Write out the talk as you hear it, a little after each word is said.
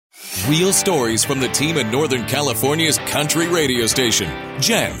Real stories from the team at Northern California's country radio station.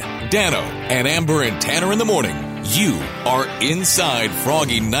 Jenn, Dano, and Amber and Tanner in the morning. You are Inside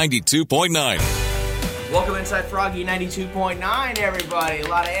Froggy 92.9. Welcome Inside Froggy 92.9, everybody. A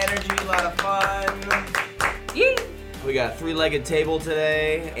lot of energy, a lot of fun. Yee! We got a three-legged table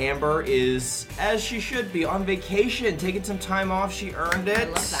today. Amber is, as she should be, on vacation, taking some time off. She earned it.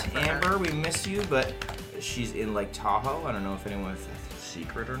 I love that for Amber, her. we miss you, but she's in Lake Tahoe. I don't know if anyone's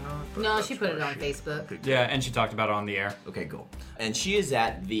secret or not. No, she put it on Facebook. Yeah, and she talked about it on the air. Okay, cool. And she is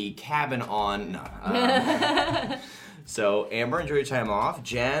at the cabin on... So, Amber, enjoy your time off.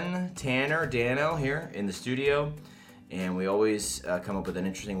 Jenn, Tanner, Dano here in the studio. And we always come up with an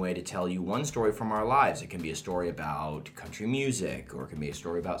interesting way to tell you one story from our lives. It can be a story about country music, or it can be a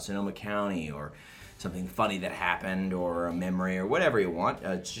story about Sonoma County, or something funny that happened, or a memory, or whatever you want.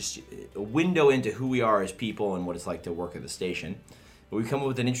 It's just a window into who we are as people and what it's like to work at the station. But we come up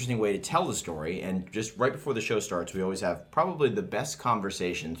with an interesting way to tell the story, and just right before the show starts, we always have probably the best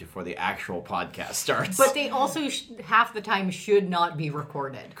conversations before the actual podcast starts. But they also, half the time, should not be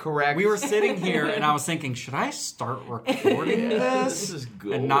recorded. Correct. We were sitting here, and I was thinking, should I start recording This is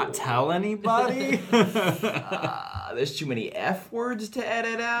good. and not tell anybody? There's too many F words to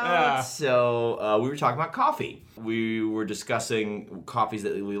edit out. Yeah. So we were talking about coffee. We were discussing coffees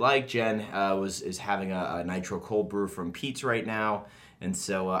that we like. Jenn is having a nitro cold brew from Pete's right now. And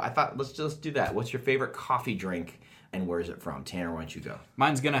so I thought, let's just do that. What's your favorite coffee drink, and where is it from? Tanner, why don't you go?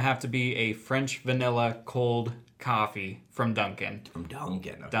 Mine's going to have to be a French vanilla cold coffee from Dunkin'. From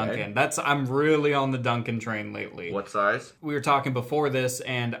Dunkin', okay. Dunkin'. I'm really on the Dunkin' train lately. What size? We were talking before this,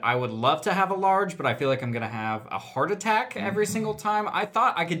 and I would love to have a large, but I feel like I'm going to have a heart attack every single time. I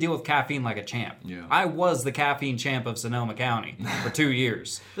thought I could deal with caffeine like a champ. Yeah. I was the caffeine champ of Sonoma County for 2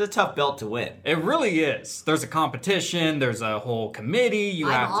 years. It's a tough belt to win. It really is. There's a competition. There's a whole committee.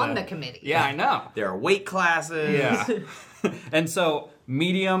 I'm on the committee. Yeah, I know. There are weight classes. Yeah. And so,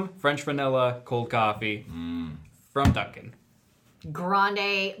 medium French vanilla cold coffee from Dunkin'.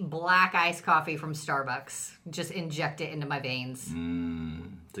 Grande black iced coffee from Starbucks. Just inject it into my veins.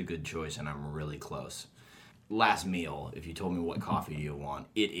 It's a good choice, and I'm really close. Last meal, if you told me what coffee do you want,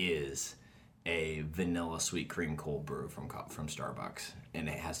 it is a vanilla sweet cream cold brew from Starbucks. And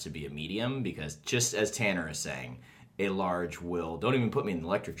it has to be a medium, because just as Tanner is saying, a large will, don't even put me in the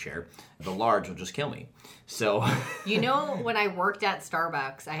electric chair, the large will just kill me. So... You know, when I worked at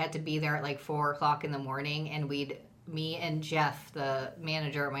Starbucks, I had to be there at like 4 o'clock in the morning, and me and Jeff, the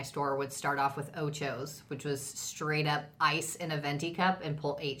manager at my store, would start off with Ochos, which was straight up ice in a venti cup and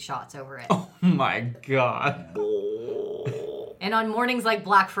pull 8 shots over it. Oh my God. And on mornings like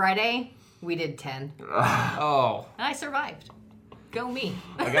Black Friday, we did 10. Oh. And I survived. Go me.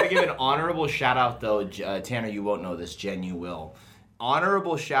 I gotta give an honorable shout out though, Tanner, you won't know this, Jen, you will.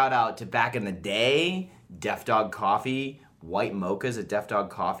 Honorable shout out to back in the day, Def Dog Coffee, white mochas at Def Dog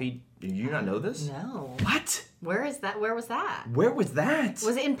Coffee. Did you not know this? No. What? Where is that? Where was that? Where was that?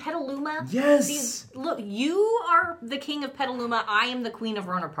 Was it in Petaluma? Yes. See, look, you are the king of Petaluma. I am the queen of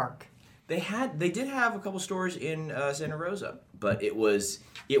Roner Park. They did have a couple stores in Santa Rosa, but it was,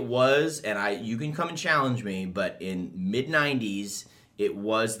 and you can come and challenge me, but in mid-90s, it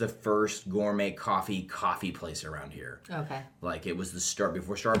was the first gourmet coffee place around here. Okay. Like, it was the start,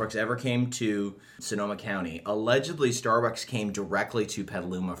 before Starbucks ever came to Sonoma County. Allegedly, Starbucks came directly to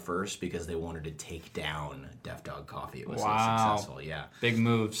Petaluma first because they wanted to take down Def Dog Coffee. It was so successful, yeah. Big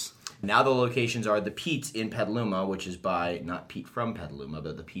moves. Now the locations are the Pete's in Petaluma, which is by, not Pete from Petaluma,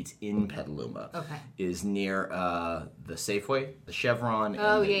 but the Pete's in Petaluma. Okay. Is near the Safeway, the Chevron,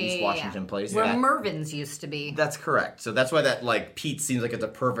 Oh, and the yeah, East yeah, Washington yeah. place. Where That- Mervin's used to be. That's correct. So that's why that, like, Pete's seems like it's a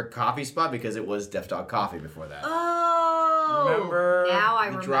perfect coffee spot, because it was Def Dog Coffee before that. Oh! Remember? Now I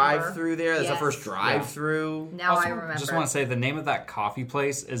the remember. drive-through there? That's Yes. the first drive-through. Now Also, I remember. just want to say the name of that coffee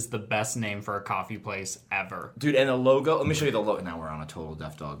place is the best name for a coffee place ever. Dude, and the logo, let me show you the logo. Now we're on a total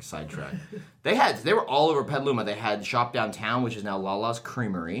Def Dog sidetrack. They were all over Petaluma. They had Shop Downtown, which is now Lala's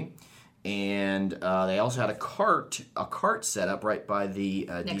Creamery. And they also had a cart set up right by the D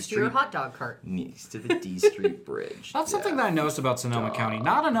Next to Street. your hot dog cart. Next to the D Street Bridge. That's something that I noticed about Sonoma County.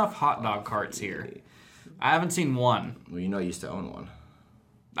 Not enough hot dog carts here. I haven't seen one. Well, you know I used to own one.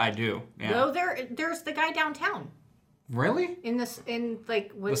 I do. Yeah. No, there's the guy downtown. Really?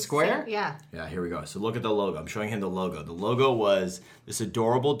 The square? Yeah. Yeah, here we go. So look at the logo. I'm showing him the logo. The logo was this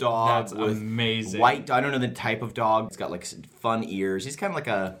adorable dog That's with amazing. white. I don't know the type of dog. It's got like fun ears. He's kind of like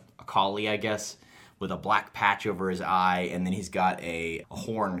a collie, I guess, with a black patch over his eye, and then he's got a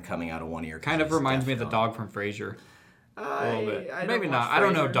horn coming out of one ear. Kind of He's a reminds deaf me of the dog. dog from Frasier. A little bit. Maybe not. I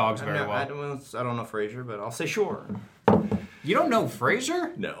don't know dogs very well. I don't know Frasier, but I'll say sure. You don't know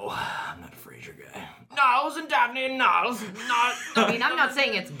Frasier? No, I'm not a Frasier guy. Niles and Daphne and Niles. I mean, I'm not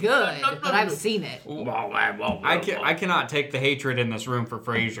saying it's good, but I've seen it. I cannot take the hatred in this room for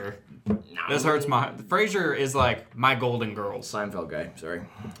Frasier. This hurts my... Frasier is like my Golden Girls. Seinfeld guy, sorry.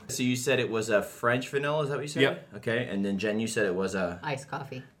 So you said it was a French vanilla, is that what you said? Yep. Okay, and then Jen, you said it was a... Iced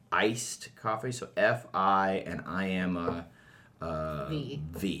coffee. Iced coffee, so F-I, and I am V.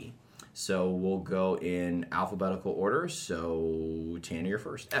 V. So we'll go in alphabetical order. So Tanner, you're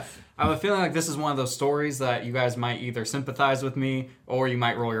first. F. I have a feeling like this is one of those stories that you guys might either sympathize with me or you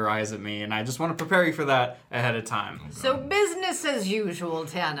might roll your eyes at me, and I just want to prepare you for that ahead of time. So business as usual,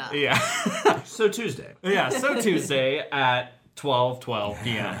 Tanner. Yeah. So Tuesday. Yeah, so Tuesday at 12:12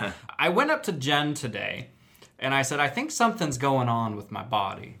 p.m. I went up to Jenn today, and I said, I think something's going on with my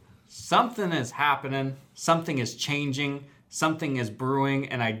body. Something is happening. Something is changing. Something is brewing,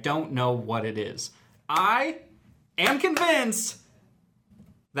 and I don't know what it is. I am convinced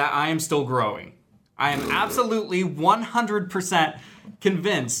that I am still growing. I am absolutely 100%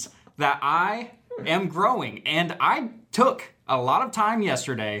 convinced that I am growing. And I took a lot of time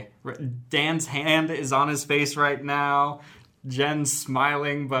yesterday. Dan's hand is on his face right now. Jen's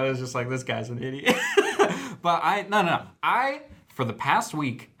smiling, but it's just like, this guy's an idiot. But I, for the past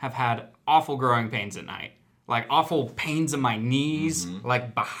week, have had awful growing pains at night. Like awful pains in my knees,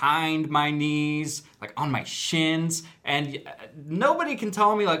 like behind my knees, like on my shins. And nobody can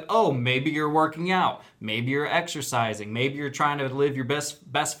tell me like, oh, maybe you're working out. Maybe you're exercising. Maybe you're trying to live your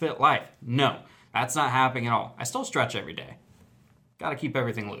best fit life. No, that's not happening at all. I still stretch every day. Got to keep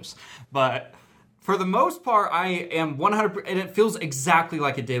everything loose. But for the most part, I am 100%, and it feels exactly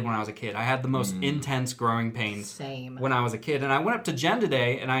like it did when I was a kid. I had the most intense growing pains Same. when I was a kid. And I went up to Jenn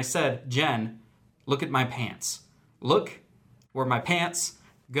today and I said, Jenn, look at my pants. Look where my pants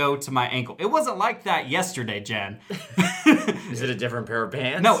go to my ankle. It wasn't like that yesterday, Jenn. Is it a different pair of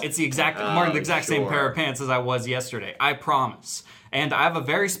pants? No, it's the exact same sure. pair of pants as I was yesterday. I promise. And I have a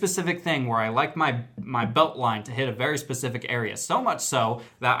very specific thing where I like my belt line to hit a very specific area. So much so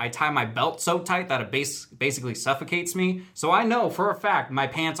that I tie my belt so tight that it basically suffocates me. So I know for a fact my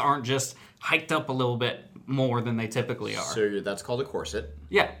pants aren't just hiked up a little bit more than they typically are. So that's called a corset.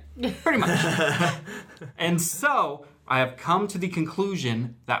 Yeah, pretty much. And so I have come to the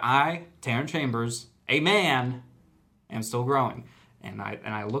conclusion that I, Taryn Chambers, a man, am still growing. And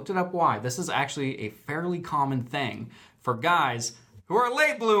I looked it up why. This is actually a fairly common thing for guys who are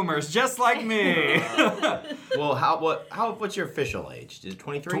late bloomers, just like me. Well, what's your official age? Is it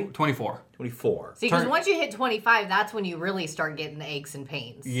 23? 24. 24. See, because once you hit 25, that's when you really start getting the aches and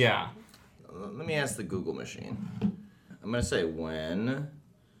pains. Yeah. Let me ask the Google machine. I'm going to say when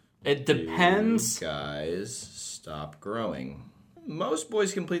It depends. do guys stop growing? Most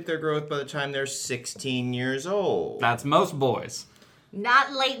boys complete their growth by the time they're 16 years old. That's most boys.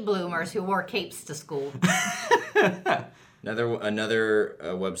 Not late bloomers who wore capes to school. Another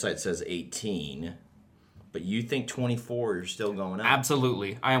website says 18, but you think 24, you're still going up?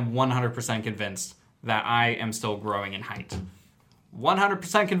 Absolutely. I am 100% convinced that I am still growing in height.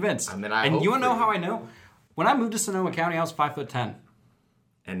 100% convinced. I mean, and you want to know for how you. I know? When I moved to Sonoma County, I was 5'10".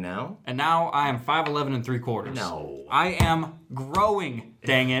 And now? And now I am 5'11 and 3/4. No. I am growing,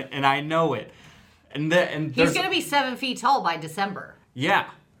 dang it, and I know it. And He's there's going to be 7 feet tall by December. yeah,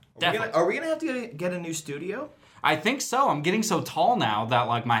 definitely. Are we gonna have to get a new studio? I think so. I'm getting so tall now that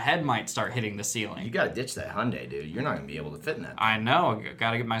like my head might start hitting the You ceiling. gotta ditch that Hyundai, dude. You're not gonna be able to fit in that. I know.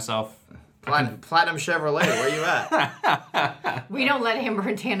 Got to get myself. Platinum Chevrolet, where you at? We don't let Amber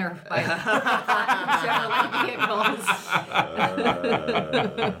and Tanner buy Chevrolet vehicles.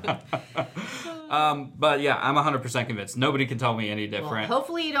 But yeah, I'm 100% convinced. Nobody can tell me any Well, different.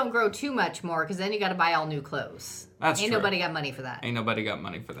 hopefully you don't grow too much more, because then you got to buy all new clothes. That's Ain't true. nobody got money for that. Ain't nobody got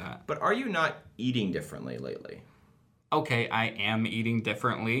money for that. But are you not eating differently lately? Okay, I am eating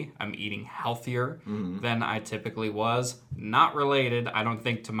differently. I'm eating healthier than I typically was. Not related, I don't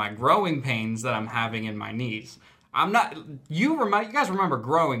think, to my growing pains that I'm having in my knees. I'm not. You guys remember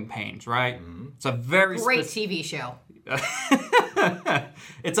growing pains, right? It's a very Great TV show.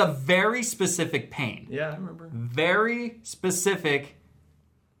 It's a very specific pain. Yeah, I remember. Very specific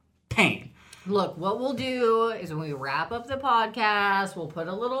pain. Look, what we'll do is when we wrap up the podcast, we'll put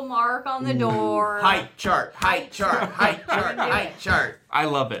a little mark on the door. Height chart. We're doing it. I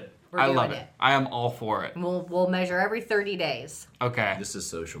love it. We're I love doing it. it. I am all for it. We'll measure every 30 days. Okay. This is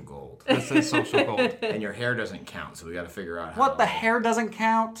social gold. This is social gold. And your hair doesn't count, so we gotta figure out how. What, the hair doesn't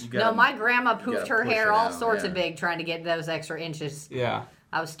count? No, my grandma gotta poofed her push hair it all out, sorts yeah. of big trying to get those extra inches. Yeah.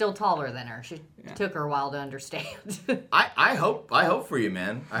 I was still taller than her. She took her a while to understand. I hope for you,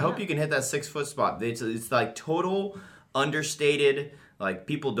 man. I hope you can hit that 6 foot spot. It's like total understated. Like,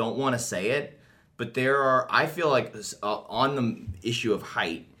 people don't want to say it, but I feel like on the issue of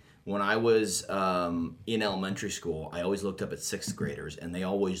height, when I was in elementary school, I always looked up at 6th graders, and they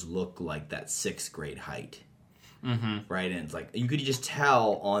always look like that 6th grade height. Mm-hmm. Right? And it's like, you could just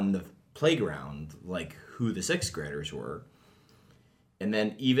tell on the playground, like, who the 6th graders were. And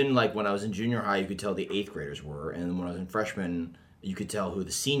then even, like, when I was in junior high, you could tell the 8th graders were. And when I was in freshman, you could tell who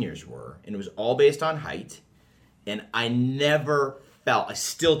the seniors were. And it was all based on height. And I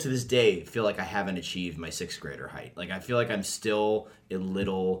still to this day feel like I haven't achieved my 6th grader height. Like, I feel like I'm still a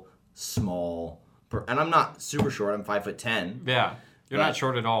little small. And I'm not super short. I'm 5'10". Yeah. You're not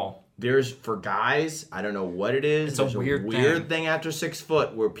short at all. For guys, I don't know what it is. It's a weird thing after 6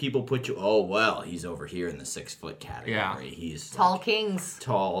 foot where people put you, oh, well, he's over here in the 6 foot category. Yeah. He's tall like, kings.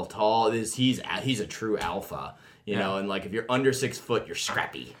 Tall. He's a true alpha. You know, and like if you're under 6 foot, you're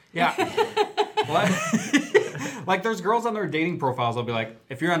scrappy. Yeah. Like there's girls on their dating profiles. They'll be like,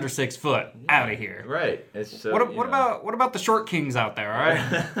 if you're under 6 foot, out of here. Right. It's what about the short kings out there? All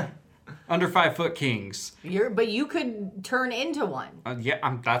right. Under 5 foot kings. But you could turn into one.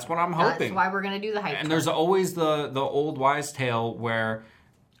 That's what I'm hoping. That's why we're gonna do the height. And there's always the old wives' tale where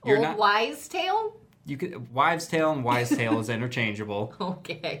wives' tale. You could wives' tale and wise tale is interchangeable.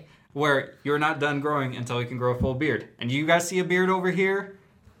 Okay. Where you're not done growing until you can grow a full beard. And do you guys see a beard over here?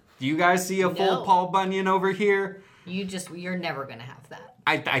 Do you guys see a full Paul Bunyan over here? You're never gonna have that.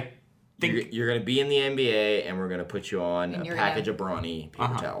 I think you're going to be in the NBA, and we're going to put you on a package of Brawny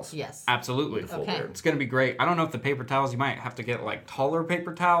paper towels. Yes. Absolutely. Okay. It's going to be great. I don't know if the paper towels, you might have to get like taller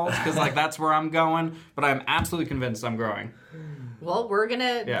paper towels because like that's where I'm going, but I'm absolutely convinced I'm growing. Well, we're going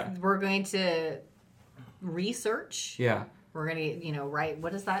to research. Yeah. We're going to, write,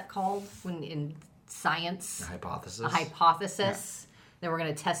 what is that called when in science? A hypothesis. A hypothesis. Yeah. Then we're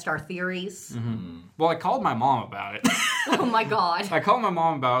going to test our theories. Mm-hmm. Well, I called my mom about it. Oh, my God. I called my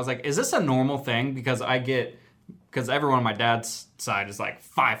mom about it. I was like, is this a normal thing? Because everyone on my dad's side is like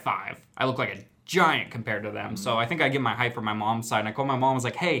 5'5". I look like a giant compared to them. Mm-hmm. So I think I get my height from my mom's side. And I called my mom. I was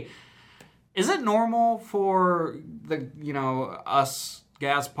like, hey, is it normal for us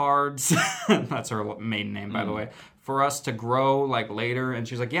Gaspards, that's her maiden name, by the way, for us to grow like later? And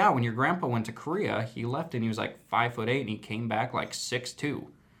she's like, yeah, when your grandpa went to Korea, he left and he was like 5'8" and he came back like 6'2".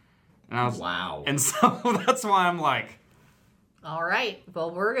 And I was wow. And so that's why I'm like, all right,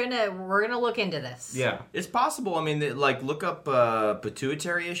 well we're gonna look into this. Yeah, it's possible. I mean, like look up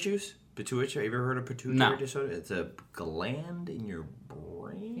pituitary issues. Pituitary. Have you ever heard of pituitary disorder? It's a gland in your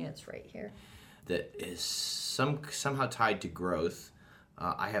brain. Yeah, it's right here. That is somehow tied to growth.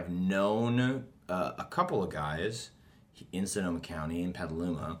 I have known a couple of guys in Sonoma County in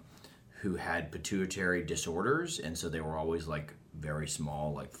Petaluma who had pituitary disorders, and so they were always like very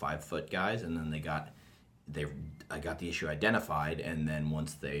small, like 5 foot guys, and then I got the issue identified, and then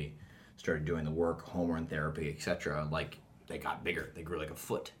once they started doing the work, hormone therapy, etc., like they got bigger. They grew like a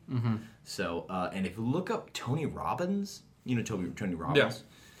foot. Mm-hmm. So, and if you look up Tony Robbins, Tony Robbins. Yeah.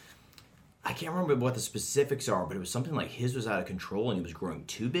 I can't remember what the specifics are, but it was something like his was out of control and he was growing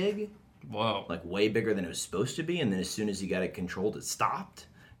too big. Whoa. Like way bigger than it was supposed to be, and then as soon as he got it controlled, it stopped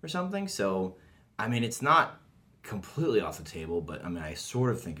or something. So, I mean, it's not completely off the table, but I mean, I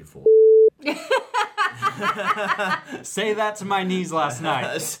sort of think you're full. Say that to my knees last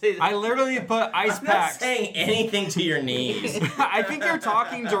night. I literally put ice I'm packs. not saying anything to your knees. I think you're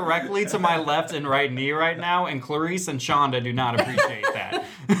talking directly to my left and right knee right now, and Clarice and Shonda do not appreciate that.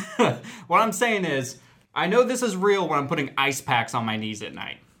 What I'm saying is, I know this is real when I'm putting ice packs on my knees at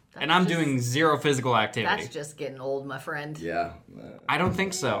night. And I'm doing zero physical activity. That's just getting old, my friend. Yeah. I don't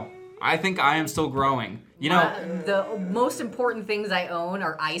think so. I think I am still growing. The most important things I own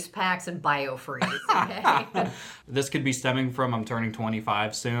are ice packs and BioFreeze. Okay. This could be stemming from I'm turning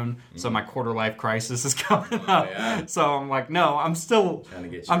 25 soon, so my quarter life crisis is coming up. Oh, yeah. So I'm like, no, I'm still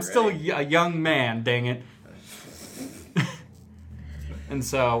a young man. Dang it. And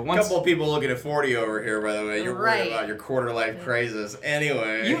so a couple of people looking at 40 over here, by the way. You're worried about your quarter life crisis.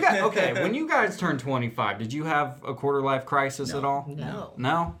 Anyway. When you guys turned 25, did you have a quarter life crisis at all? No.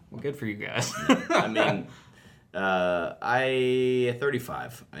 No? Well, good for you guys. I mean, at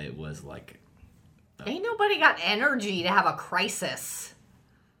 35, I was like... Ain't nobody got energy to have a crisis.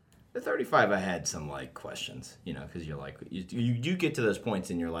 At 35, I had some, like, questions, because you're like... You get to those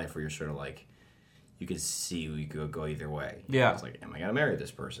points in your life where you're sort of like... You could see we could go either way. Yeah. It's like, am I going to marry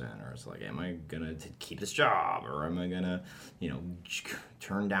this person? Or it's like, am I going to keep this job? Or am I going to,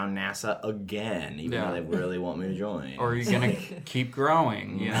 turn down NASA again, even though they really want me to join? Or are you going to keep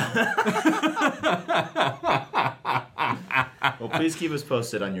growing, Well, please keep us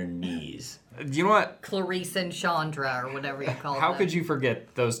posted on your knees. You know what? Clarice and Chandra, or whatever you call them. How could you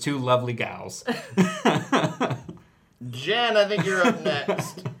forget those two lovely gals? Jen, I think you're up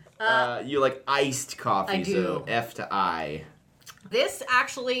next. You like iced coffee, I do. So F to I. This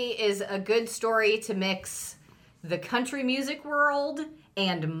actually is a good story to mix the country music world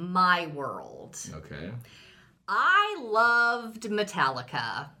and my world. Okay. I loved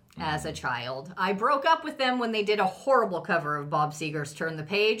Metallica as a child. I broke up with them when they did a horrible cover of Bob Seger's Turn the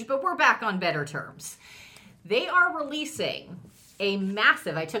Page, but we're back on better terms. They are releasing a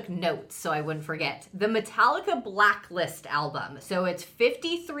massive, I took notes so I wouldn't forget, the Metallica Blacklist album. So it's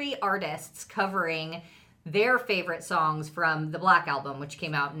 53 artists covering their favorite songs from the Black Album, which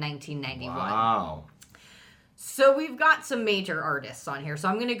came out in 1991. Wow. So we've got some major artists on here. So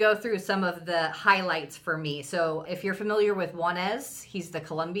I'm going to go through some of the highlights for me. So if you're familiar with Juanes, he's the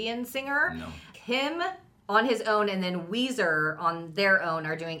Colombian singer. No. Him on his own, and then Weezer on their own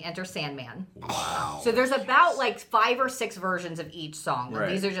are doing Enter Sandman. Wow. So there's about like 5 or 6 versions of each song. Right.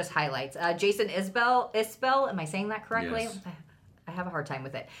 These are just highlights. Jason Isbell, am I saying that correctly? Yes. I have a hard time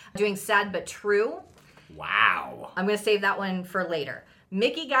with it. Doing Sad But True. Wow. I'm going to save that one for later.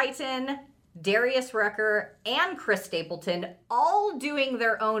 Mickey Guyton, Darius Rucker, and Chris Stapleton all doing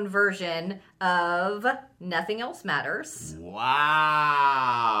their own version of Nothing Else Matters.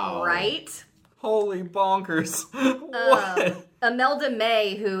 Wow. Right? Holy bonkers. What? Imelda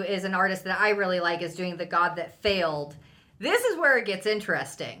May, who is an artist that I really like, is doing The God That Failed. This is where it gets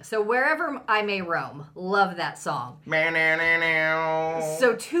interesting. So Wherever I May Roam, love that song.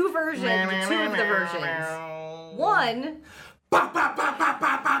 So two of the versions. One...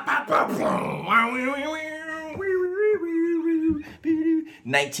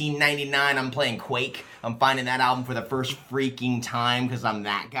 1999, I'm playing Quake. I'm finding that album for the first freaking time because I'm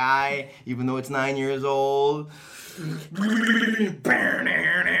that guy, even though it's 9 years old.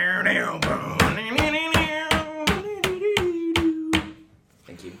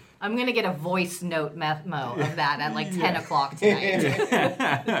 Thank you. I'm going to get a voice note memo of that at like 10 o'clock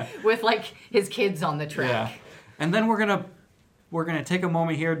tonight. With like his kids on the track. Yeah. And then we're gonna take a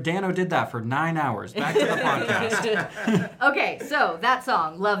moment here. Dano did that for 9 hours. Back to the podcast. Okay, so that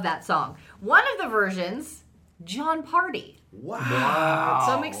song, love that song. One of the versions, John Party. Wow.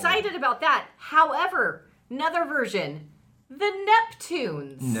 So I'm excited about that. However, another version, the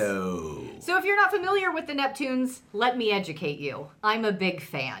Neptunes. No. So if you're not familiar with the Neptunes, let me educate you. I'm a big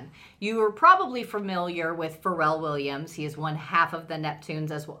fan. You are probably familiar with Pharrell Williams. He is one half of the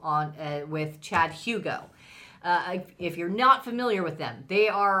Neptunes with Chad Hugo. If you're not familiar with them, they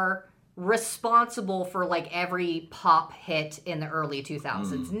are responsible for like every pop hit in the early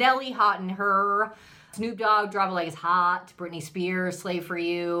 2000s. Nelly, Hot and Her, Snoop Dogg, Drop It Like It's Hot, Britney Spears, Slave for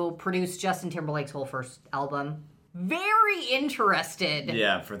You, produced Justin Timberlake's whole first album. Very interested.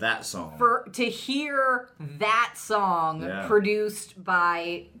 Yeah, for that song. To hear that song produced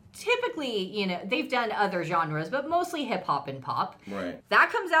by typically, they've done other genres, but mostly hip hop and pop. Right.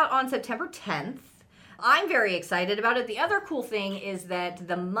 That comes out on September 10th. I'm very excited about it. The other cool thing is that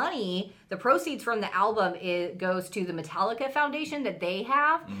the proceeds from the album goes to the Metallica Foundation that they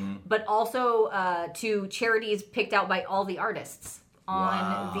have, but also to charities picked out by all the artists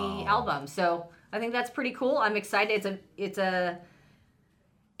on the album. So I think that's pretty cool. I'm excited. It's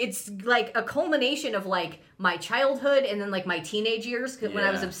like a culmination of like my childhood and then like my teenage years when I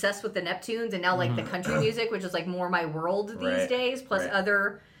was obsessed with the Neptunes, and now like the country music, which is like more my world these days, plus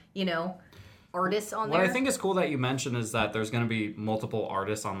other, artists on there. What I think is cool that you mentioned is that there's going to be multiple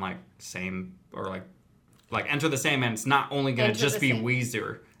artists on like same or like Enter the Sandman. It's not only going to just be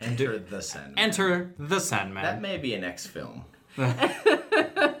Weezer. Enter the Sandman. Enter the Sandman. That may be an X film.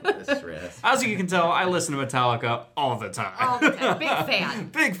 As you can tell, I listen to Metallica all the time. All the time. Big fan.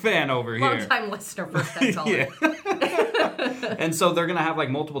 Big fan over here. Long time listener, first time caller. And so they're going to have like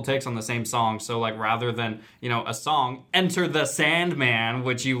multiple takes on the same song. So like rather than, a song, Enter the Sandman,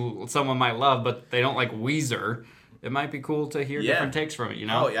 which someone might love, but they don't like Weezer, it might be cool to hear different takes from it,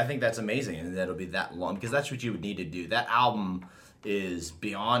 Oh, I think that's amazing, and that'll be that long, because that's what you would need to do. That album is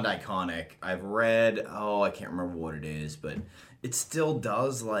beyond iconic. I've read, I can't remember what it is, but it still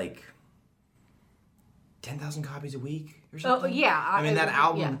does like 10,000 copies a week or something. Oh, yeah. I mean, that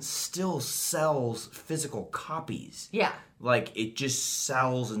album still sells physical copies. Yeah. Like, it just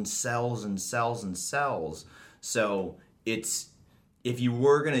sells and sells and sells and sells. So, if you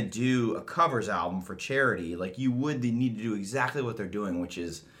were going to do a covers album for charity, like, you would need to do exactly what they're doing, which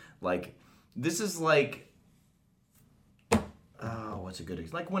is, like, this is like... what's a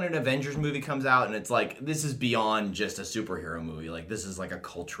good... Like, when an Avengers movie comes out, and it's like, this is beyond just a superhero movie. Like, this is like a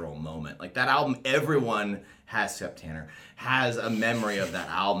cultural moment. Like, that album, everyone has a memory of that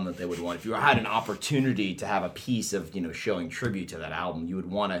album that they would want. If you had an opportunity to have a piece of, showing tribute to that album, you would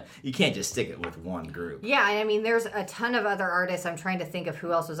want to, you can't just stick it with one group. Yeah, I mean, there's a ton of other artists. I'm trying to think of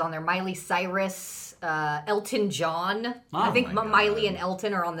who else was on there. Miley Cyrus, Elton John. I think Miley and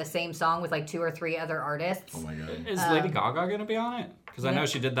Elton are on the same song with like 2 or 3 other artists. Oh my God. Is Lady Gaga going to be on it? Because I know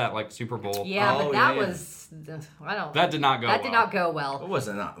she did that like Super Bowl. Yeah, but that was, That did not go well. That did not go well. It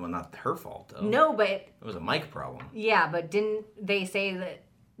wasn't not her fault though. No, but it was a mic problem. Yeah, but didn't they say that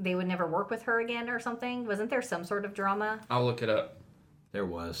they would never work with her again or something? Wasn't there some sort of drama? I'll look it up. There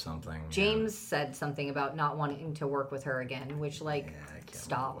was something. James said something about not wanting to work with her again, which I can't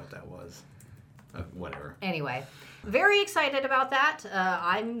stop. remember what that was. Whatever. Anyway, very excited about that.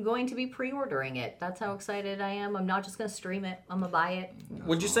 I'm going to be pre-ordering it. That's how excited I am. I'm not just going to stream it. I'm going to buy it.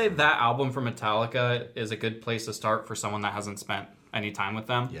 Would you say that album from Metallica is a good place to start for someone that hasn't spent any time with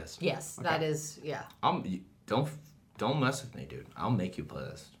them? Yes. Yes, okay. That is, yeah. Don't mess with me, dude. I'll make you a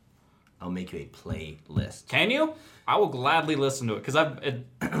playlist. I'll make you a playlist. Can you? I will gladly listen to it because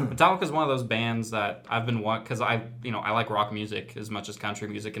Metallica is one of those bands that I've been because I like rock music as much as country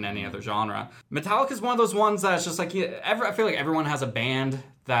music and any other genre. Metallica is one of those ones that's just like I feel like everyone has a band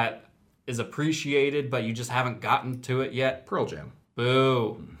that is appreciated, but you just haven't gotten to it yet. Pearl Jam.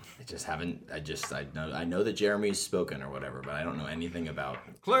 Boo. I just haven't. I know that Jeremy's spoken or whatever, but I don't know anything about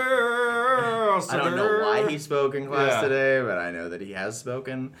class. I don't know why he spoke in class today, but I know that he has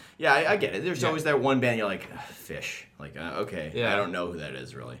spoken. Yeah, I get it. There's always that one band you're like, Fish. Like, okay, I don't know who that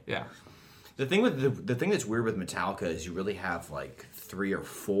is really. Yeah. The thing with the thing that's weird with Metallica is you really have like 3 or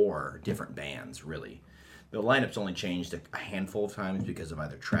 4 different bands really. The lineup's only changed a handful of times because of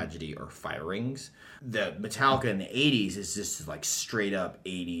either tragedy or firings. The Metallica in the 80s is just like straight up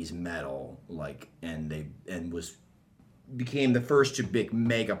 80s metal, became the first to be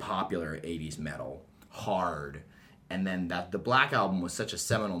mega popular 80s metal, hard. And then the Black Album was such a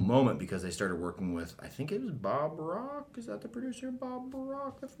seminal moment because they started working with, I think it was Bob Rock. Is that the producer, Bob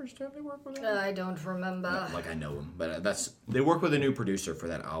Rock, the first time they worked with him? I don't remember. Like I know him, but they worked with a new producer for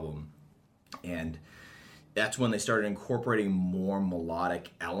that album. And that's when they started incorporating more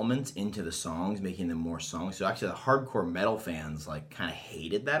melodic elements into the songs, making them more songs. So actually the hardcore metal fans kind of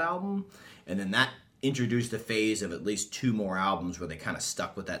hated that album. And then that introduced a phase of at least 2 more albums where they kind of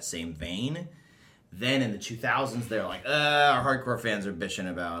stuck with that same vein. Then in the 2000s, they're like, our hardcore fans are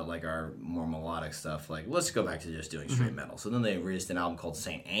bitching about our more melodic stuff. Let's go back to just doing straight metal. So then they released an album called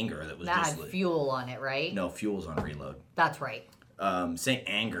Saint Anger that had Fuel on it, right? No, Fuel's on Reload. That's right. Saint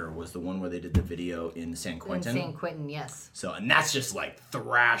Anger was the one where they did the video in San Quentin. In San Quentin, yes. So, and that's just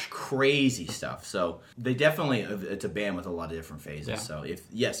thrash, crazy stuff. So they definitely, it's a band with a lot of different phases. Yeah. So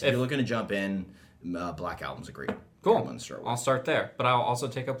if you're looking to jump in, Black Album's a great one to start with. I'll start there, but I'll also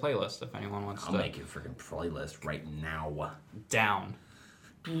take a playlist if anyone wants I'll make you a freaking playlist right now. Down.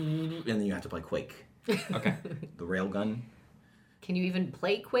 And then you have to play Quake. Okay. The Railgun. Can you even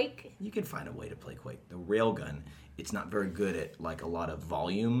play Quake? You can find a way to play Quake. The Railgun, it's not very good at a lot of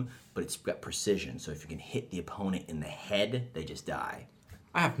volume, but it's got precision. So if you can hit the opponent in the head, they just die.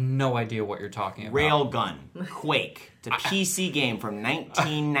 I have no idea what you're talking about. Railgun. Quake. It's a PC game from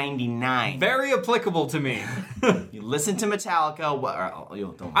 1999. Very applicable to me. You listen to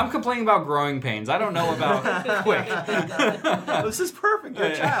Metallica. I'm complaining about growing pains. I don't know about Quake. This is perfect. You're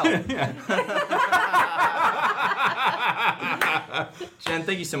a child. Jen,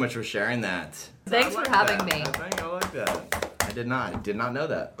 thank you so much for sharing that. Thanks for having me. I like that. I did not know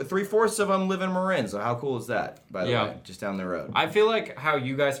that. But 3/4 of them live in Marin, so how cool is that, by the way? Just down the road. I feel like how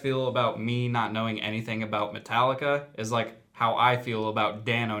you guys feel about me not knowing anything about Metallica is like how I feel about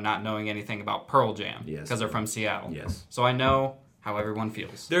Dano not knowing anything about Pearl Jam. Yes. Because they're from Seattle. Yes. So I know how everyone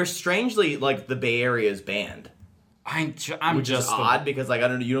feels. They're strangely the Bay Area's band. Which is odd because I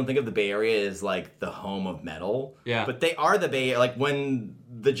don't know, you don't think of the Bay Area as the home of metal. Yeah. But they are the Bay Area. When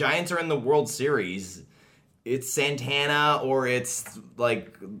the Giants are in the World Series, it's Santana or it's the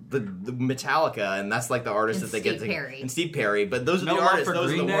Metallica, and that's the artist that they get to. Perry. And Steve Perry. But those are the artists.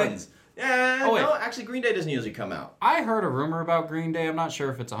 Those are the ones. Yeah. No, actually, Green Day doesn't usually come out. I heard a rumor about Green Day. I'm not sure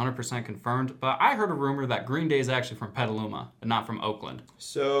if it's 100% confirmed, but I heard a rumor that Green Day is actually from Petaluma and not from Oakland.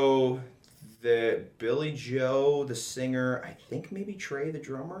 So the Billy Joe, the singer, I think maybe Trey, the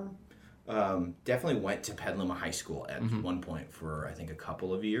drummer, definitely went to Petaluma High School at one point for I think a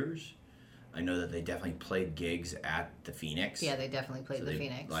couple of years. I know that they definitely played gigs at the Phoenix. Yeah, they definitely played the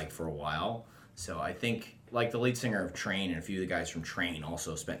Phoenix. For a while. So I think, the lead singer of Train and a few of the guys from Train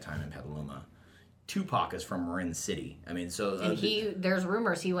also spent time in Petaluma. Tupac is from Marin City. I mean, so... And there's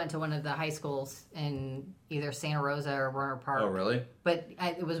rumors he went to one of the high schools in either Santa Rosa or Rohnert Park. Oh, really? But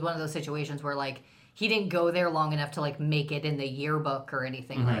it was one of those situations where, he didn't go there long enough to like make it in the yearbook or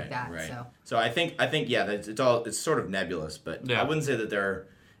anything like that. Right. So I think yeah, it's sort of nebulous, but Yeah. I wouldn't say that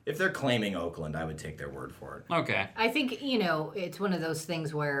if they're claiming Oakland, I would take their word for it. Okay. I think, it's one of those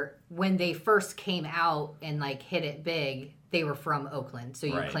things where when they first came out and like hit it big, they were from Oakland. So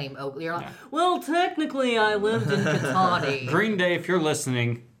you Right. claim Oakland. You're like, well, technically I lived in Katati. Green Day, if you're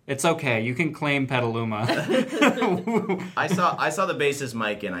listening, it's okay. You can claim Petaluma. I saw the bassist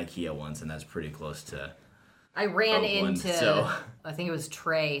Mike in IKEA once, and that's pretty close to. I ran Oakland, into, so- I think it was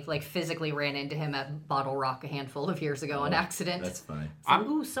Trey, like physically ran into him at Bottle Rock a handful of years ago on accident. That's funny.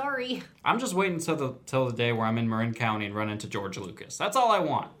 Ooh, sorry. I'm just waiting till the day where I'm in Marin County and run into George Lucas. That's all I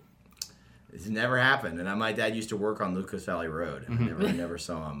want. It's never happened, and my dad used to work on Lucas Valley Road. I never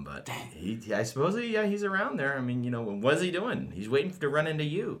saw him, but I suppose he's around there. I mean, what is he doing? He's waiting to run into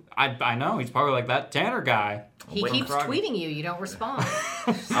you. I know. He's probably like that Tanner guy. He keeps tweeting you. You don't respond.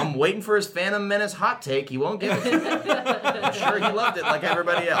 I'm waiting for his Phantom Menace hot take. He won't give it to me. I'm sure he loved it like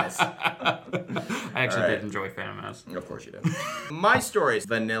everybody else. I actually did enjoy Phantom Menace. Of course you did. My story is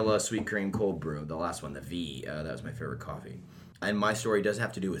vanilla sweet cream cold brew. The last one, the V. That was my favorite coffee. And my story does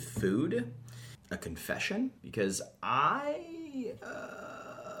have to do with food, a confession, because I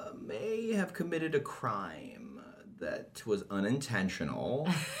may have committed a crime that was unintentional,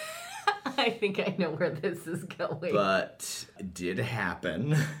 I think I know where this is going. but it did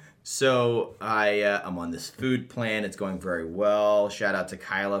happen. So I'm on this food plan. It's going very well. Shout out to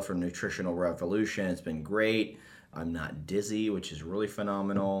Kyla from Nutritional Revolution. It's been great. I'm not dizzy, which is really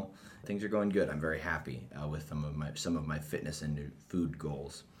phenomenal. Things are going good. I'm very happy with some of my fitness and food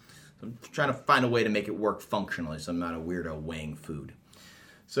goals. So I'm trying to find a way to make it work functionally, so I'm not a weirdo weighing food.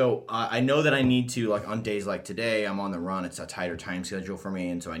 So I know that I need to, like on days like today, I'm on the run. It's a tighter time schedule for me,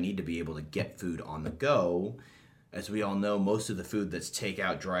 and so I need to be able to get food on the go. As we all know, most of the food that's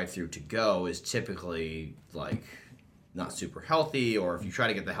takeout, drive-through, to go is typically like not super healthy, or if you try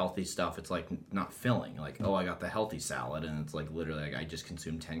to get the healthy stuff, it's like not filling. Like, oh, I got the healthy salad, and it's like literally like I just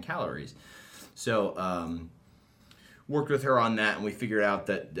consumed 10 calories. So worked with her on that, and we figured out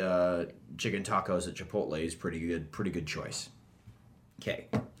that chicken tacos at Chipotle is pretty good choice. Okay,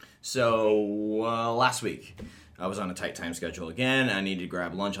 so last week I was on a tight time schedule again. I needed to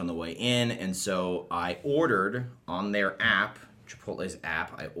grab lunch on the way in, and so I ordered on their app, Chipotle's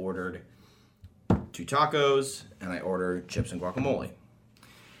app, I ordered 2 tacos, and I ordered chips and guacamole.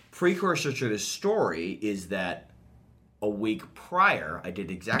 Precursor to this story is that a week prior, I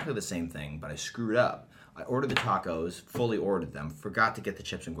did exactly the same thing, but I screwed up. I ordered the tacos, fully ordered them, forgot to get the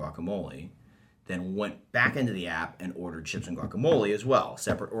chips and guacamole, then went back into the app and ordered chips and guacamole as well,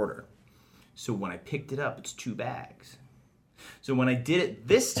 separate order. So when I picked it up, it's 2 bags. So when I did it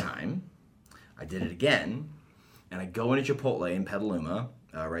this time, I did it again, and I go into Chipotle in Petaluma,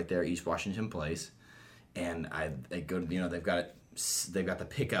 right there, East Washington Place, and I go, they've got the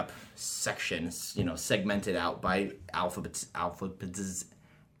pickup section, segmented out by alphabetization.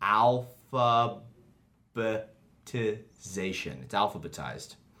 It's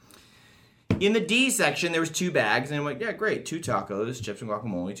alphabetized. In the D section, there was 2 bags, and I'm like, yeah, great, 2 tacos, chips and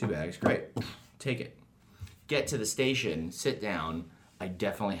guacamole, 2 bags, great, take it. Get to the station, sit down. I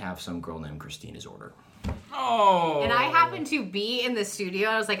definitely have some girl named Christina's order. Oh. And I happened to be in the studio.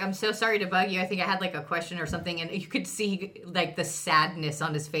 I was like, I'm so sorry to bug you. I think I had like a question or something. And you could see like the sadness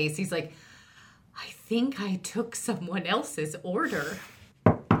on his face. He's like, I think I took someone else's order.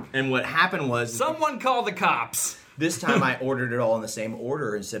 And what happened was... Someone call the cops. This time I ordered it all in the same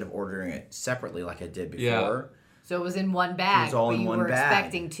order instead of ordering it separately like I did before. Yeah. So it was in one bag. It was all but in you one were bag.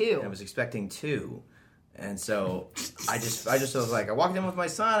 expecting 2. And I was expecting 2. And so I just was like, I walked in with my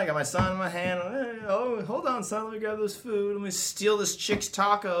son. I got my son in my hand. Oh, hold on, son. Let me grab this food. Let me steal this chick's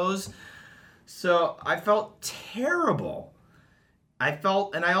tacos. So I felt terrible.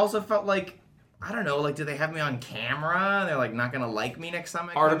 And I also felt like, I don't know, like, do they have me on camera? They're like not gonna like me next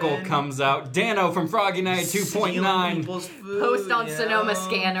time I Article come in. comes out. Dano from Froggy 92.9. People's food, Post on you Sonoma know?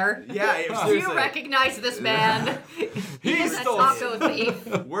 Scanner. Yeah, Do seriously. you recognize this man? He He's a stole taco thief.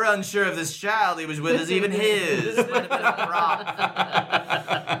 We're unsure if this child he was with is even his. Might have been a prop.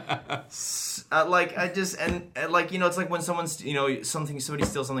 It's like when someone's, somebody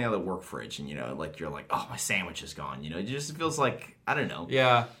steals something out of the work fridge, and you're like, oh, my sandwich is gone. It just feels like, I don't know.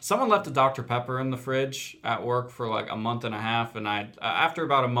 Yeah, someone left a Dr. Pepper in the fridge at work for like a month and a half, and after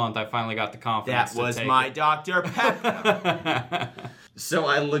about a month, I finally got the confidence. That was to take my it. Dr. Pepper. So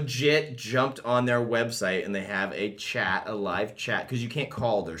I legit jumped on their website, and they have a live chat, because you can't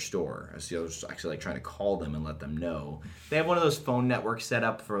call their store. So I was actually trying to call them and let them know. They have one of those phone networks set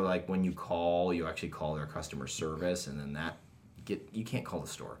up for when you call, you actually call their customer service, and then you can't call the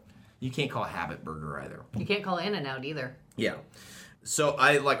store. You can't call Habit Burger either. You can't call In-N-Out either. Yeah. So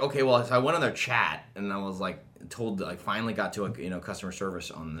I so I went on their chat and I was like told I finally got to a customer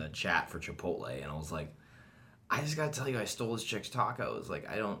service on the chat for Chipotle, and I was like, I just gotta tell you, I stole this chick's tacos. Like,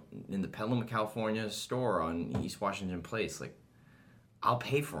 I don't, in the Petaluma, California store on East Washington Place, like, I'll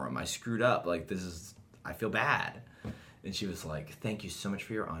pay for them. I screwed up. Like, I feel bad. And she was like, thank you so much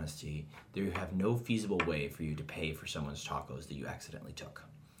for your honesty. There you have no feasible way for you to pay for someone's tacos that you accidentally took.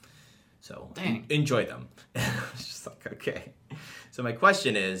 So, enjoy them. I was just like, okay. So my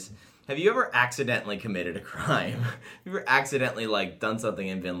question is, have you ever accidentally committed a crime? Have you ever accidentally, like, done something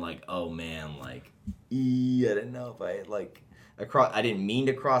and been like, oh, man, like, I didn't know if I didn't mean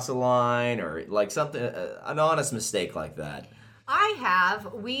to cross a line, or, like, something, an honest mistake like that? I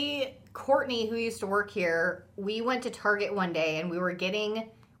have. Courtney, who used to work here, we went to Target one day and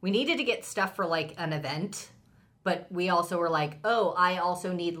we needed to get stuff for, like, an event. But we also were like, oh, I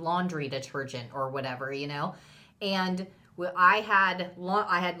also need laundry detergent or whatever, And I had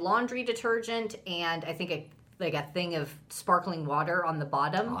laundry detergent and I think a thing of sparkling water on the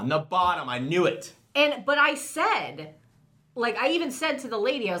bottom. On the bottom, I knew it. But I said, like, I even said to the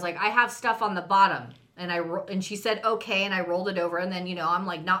lady, I was like, I have stuff on the bottom. And she said, okay, and I rolled it over. And then, I'm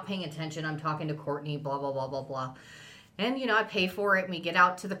like not paying attention. I'm talking to Courtney, blah, blah, blah, blah, blah. And, I pay for it and we get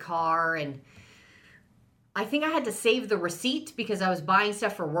out to the car and I think I had to save the receipt because I was buying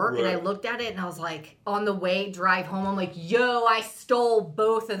stuff for work, right. And I looked at it and I was like, on the drive home, I'm like, yo, I stole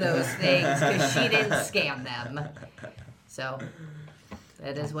both of those things because she didn't scan them. So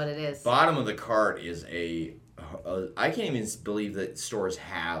that is what it is. Bottom of the cart is I can't even believe that stores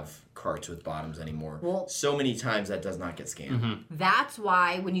have carts with bottoms anymore. Well, so many times that does not get scanned. Mm-hmm. That's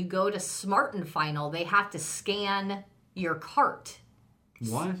why when you go to Smart & Final, they have to scan your cart.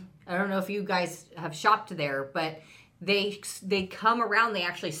 What? I don't know if you guys have shopped there, but they come around, they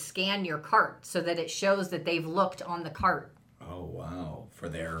actually scan your cart so that it shows that they've looked on the cart. Oh, wow.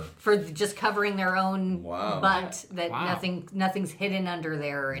 For just covering their own butt, that nothing's hidden under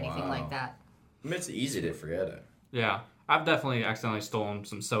there or anything like that. I mean, it's easy to forget it. Yeah. I've definitely accidentally stolen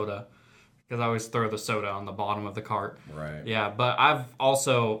some soda because I always throw the soda on the bottom of the cart. Right. Yeah, but I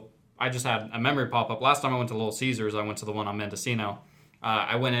just had a memory pop up. Last time I went to Little Caesars, I went to the one on Mendocino.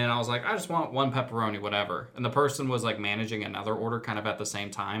 I went in and I was like, I just want one pepperoni, whatever. And the person was like managing another order kind of at the same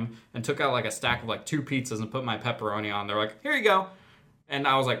time and took out like a stack of like 2 pizzas and put my pepperoni on. They're like, here you go. And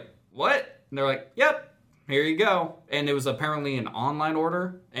I was like, what? And they're like, yep, here you go. And it was apparently an online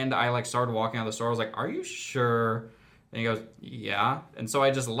order. And I like started walking out of the store. I was like, are you sure? And he goes, yeah. And so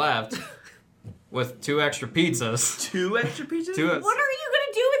I just left with 2 extra pizzas. 2 extra pizzas? What are you going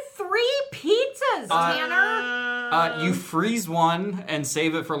to do with 3 pizzas, Tanner? You freeze one and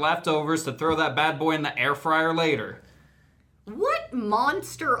save it for leftovers to throw that bad boy in the air fryer later. What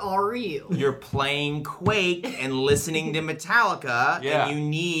monster are you? You're playing Quake and listening to Metallica, and you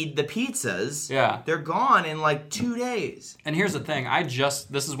need the pizzas. Yeah. They're gone in like 2 days. And here's the thing.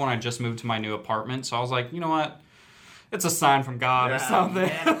 this is when I just moved to my new apartment, so I was like, you know what? It's a sign from God or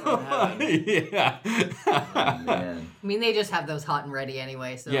something. Yeah. Oh, man. I mean, they just have those hot and ready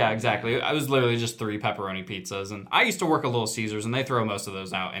anyway. So. Yeah, exactly. I was literally just 3 pepperoni pizzas. And I used to work at Little Caesars, and they throw most of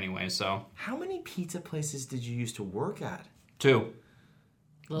those out anyway, so. How many pizza places did you used to work at? 2.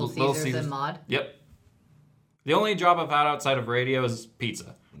 Little Caesars and Mod? Yep. The only job I've had outside of radio is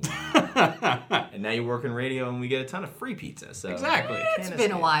pizza. And now you work in radio, and we get a ton of free pizza. So exactly. It's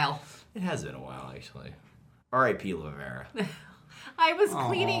been a while. It has been a while, actually. R.I.P. Lavera. I was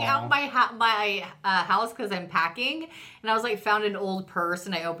cleaning out my house because I'm packing, and I was like, found an old purse,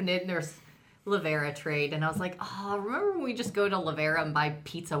 and I opened it, and there's Lavera trade, and I was like, oh, remember when we just go to Lavera and buy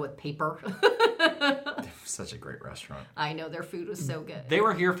pizza with paper? Such a great restaurant. I know, their food was so good. They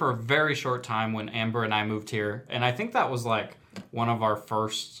were here for a very short time when Amber and I moved here, and I think that was like one of our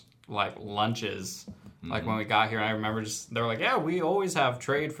first like lunches, like when we got here. And I remember they were like, yeah, we always have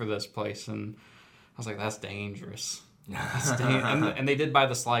trade for this place, and I was like, that's dangerous. And they did buy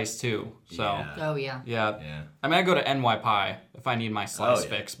the slice too. So Oh yeah. I mean, I go to NY Pie if I need my slice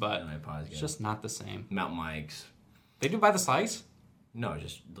fix, but it's just not the same. Mountain Mike's. They do buy the slice? No,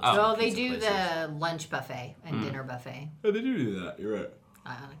 just no. They do the lunch buffet and dinner buffet. Oh, they do that. You're right.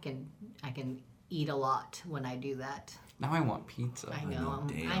 I can eat a lot when I do that. Now I want pizza. I know.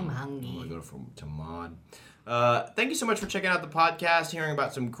 I'm hungry. I'm gonna go to Mod. Thank you so much for checking out the podcast, hearing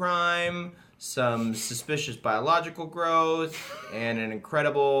about some crime, some suspicious biological growth, and an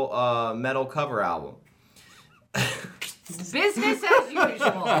incredible metal cover album. Business as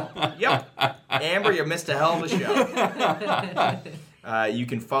usual. Yep. Amber, you missed a hell of a show. You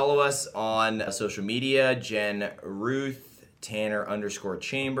can follow us on social media, Jenn Ruth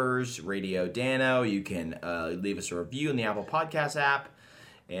Tanner_Chambers, Radio Dano. You can leave us a review in the Apple Podcast app.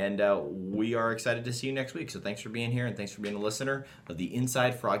 And we are excited to see you next week. So thanks for being here, and thanks for being a listener of the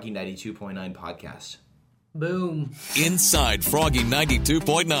Inside Froggy 92.9 podcast. Boom. Inside Froggy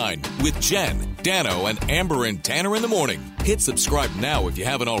 92.9 with Jenn, Dano, and Amber and Tanner in the morning. Hit subscribe now if you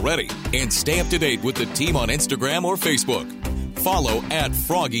haven't already. And stay up to date with the team on Instagram or Facebook. Follow at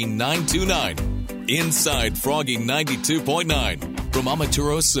Froggy929. Inside Froggy 92.9 from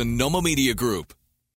Amaturo Sonoma Media Group.